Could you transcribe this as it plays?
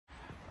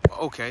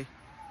Okay,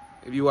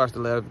 if you watched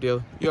the last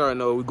video, you already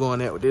know where we're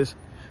going at with this.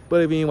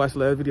 But if you ain't watched the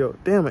last video,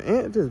 damn, an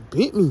ant just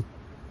bit me.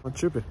 I'm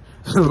tripping.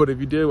 But if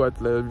you did watch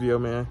the last video,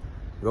 man,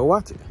 go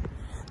watch it.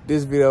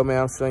 This video,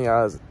 man, I'm showing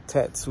y'all is a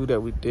tattoo that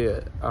we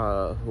did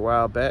a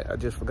while back. I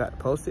just forgot to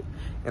post it.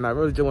 And I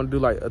really just want to do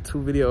like a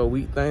 2 video a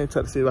week thing.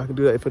 Try to see if I can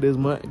do that for this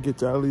month and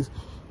get y'all at least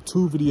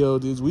 2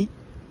 videos this week.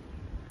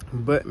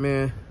 But,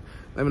 man,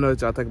 let me know what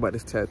y'all think about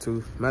this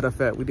tattoo. Matter of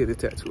fact, we did this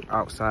tattoo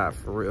outside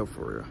for real,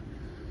 for real.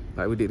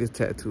 Like, we did this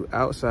tattoo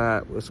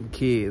outside with some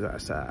kids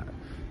outside.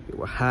 It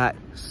was hot,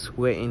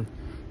 sweating.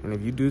 And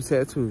if you do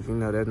tattoos, you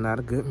know that's not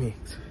a good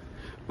mix.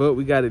 But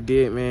we got it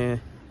did,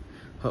 man.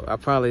 I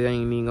probably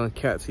ain't even gonna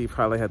catch it.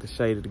 Probably have to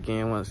shade it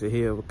again once it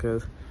heals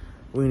because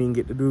we didn't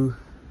get to do,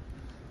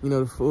 you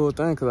know, the full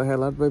thing because I had a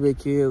lot of baby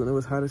kids and it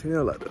was hot as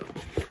hell out there.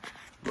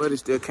 But it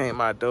still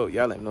came out dope.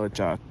 Y'all let me know what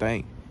y'all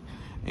think.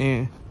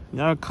 And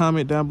y'all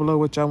comment down below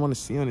what y'all want to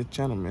see on the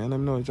channel, man. Let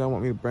me know what y'all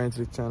want me to bring to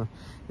the channel.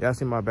 Y'all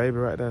see my baby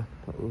right there?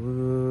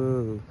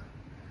 Ooh,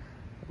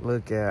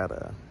 look at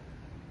her.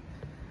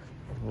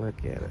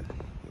 Look at her.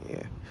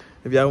 Yeah.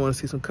 If y'all want to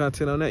see some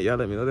content on that, y'all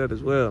let me know that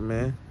as well,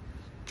 man.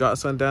 Drop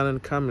something down in the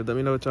comments. Let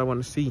me know what y'all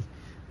want to see.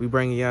 We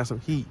bringing y'all some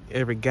heat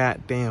every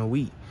goddamn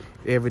week.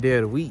 Every day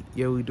of the week.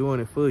 Yeah, we doing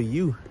it for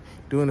you.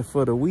 Doing it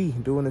for the we.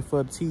 Doing it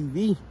for the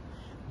TV.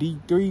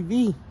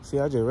 D3V. See,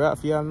 I just rap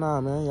for y'all now,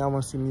 man. Y'all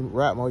want to see me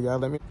rap more, y'all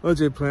let me. I'm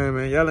just playing,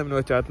 man. Y'all let me know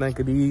what y'all think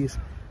of these.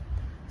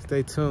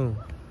 Stay tuned.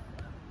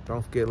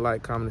 Don't forget to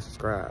like, comment, and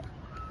subscribe.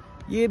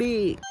 Yeah,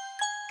 dig.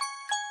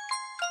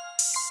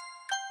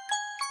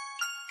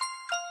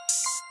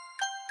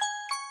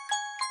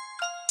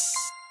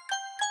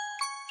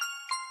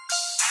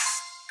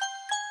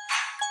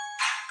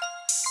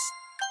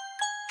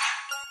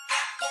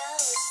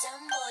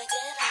 Some boy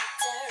did it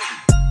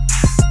dirty.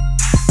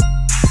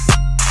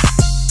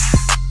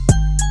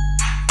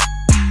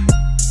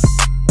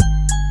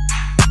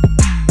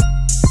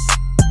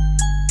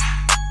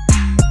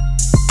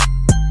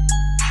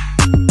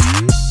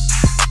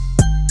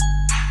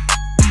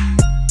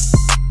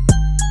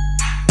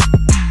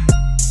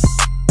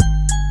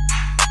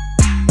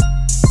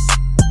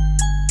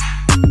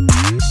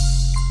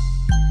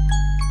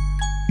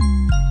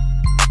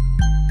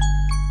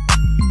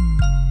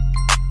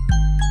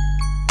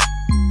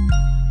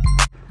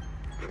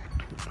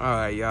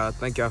 Alright, y'all.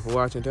 Thank y'all for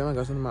watching. Damn, I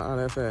got something in my eye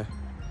that fast.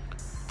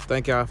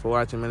 Thank y'all for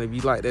watching, man. If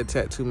you like that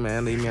tattoo,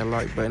 man, leave me a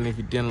like button. If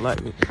you didn't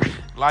like me,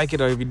 like it.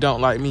 Or if you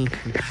don't like me,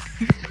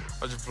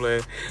 I'm just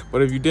playing.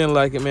 But if you didn't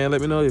like it, man, let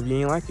me know. If you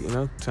ain't like it, you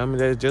know, tell me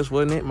that it just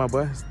wasn't it, my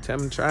boy. Tell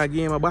me to try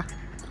again, my boy.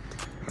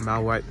 I'm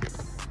out white.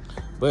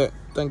 But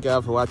thank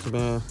y'all for watching,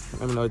 man.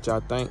 Let me know what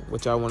y'all think,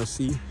 what y'all want to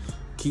see.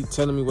 Keep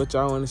telling me what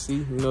y'all want to see.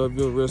 You know, if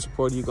you're a real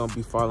supporter, you're going to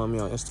be following me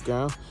on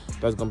Instagram.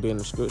 That's going to be in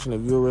the description.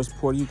 If you're a real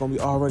supporter, you're going to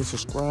be already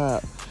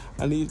subscribed.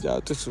 I need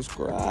y'all to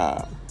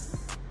subscribe.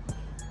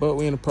 But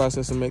we're in the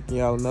process of making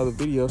y'all another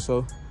video,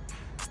 so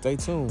stay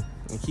tuned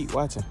and keep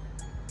watching.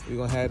 We're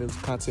going to have this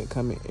content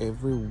coming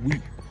every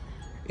week.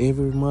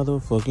 Every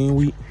motherfucking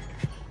week.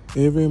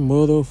 Every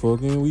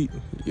motherfucking week.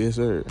 Yes,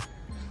 sir.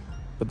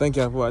 But thank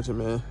y'all for watching,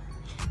 man.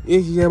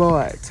 It's your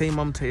boy. Tell your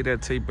mama, tell you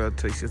that, tell your brother,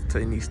 tell your sister,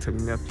 tell your niece, tell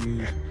your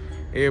nephews.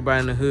 Everybody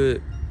in the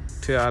hood,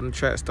 tell all them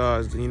track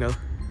stars, you know,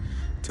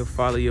 to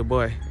follow your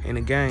boy in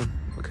the game.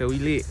 Okay, we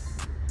lit.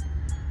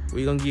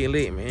 We gonna get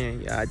lit,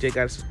 man. Y'all just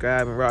gotta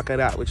subscribe and rock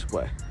it out with your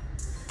boy.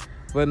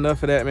 But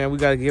enough of that, man. We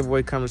got a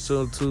giveaway coming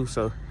soon, too.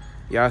 So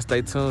y'all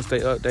stay tuned,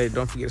 stay updated.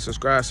 Don't forget to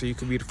subscribe so you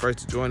can be the first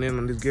to join in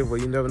on this giveaway.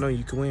 You never know,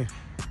 you can win.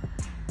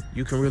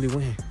 You can really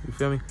win. You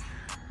feel me?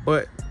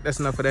 But that's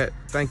enough of that.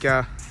 Thank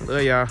y'all.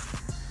 Love y'all.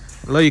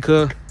 Love you,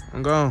 cuz.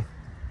 I'm gone.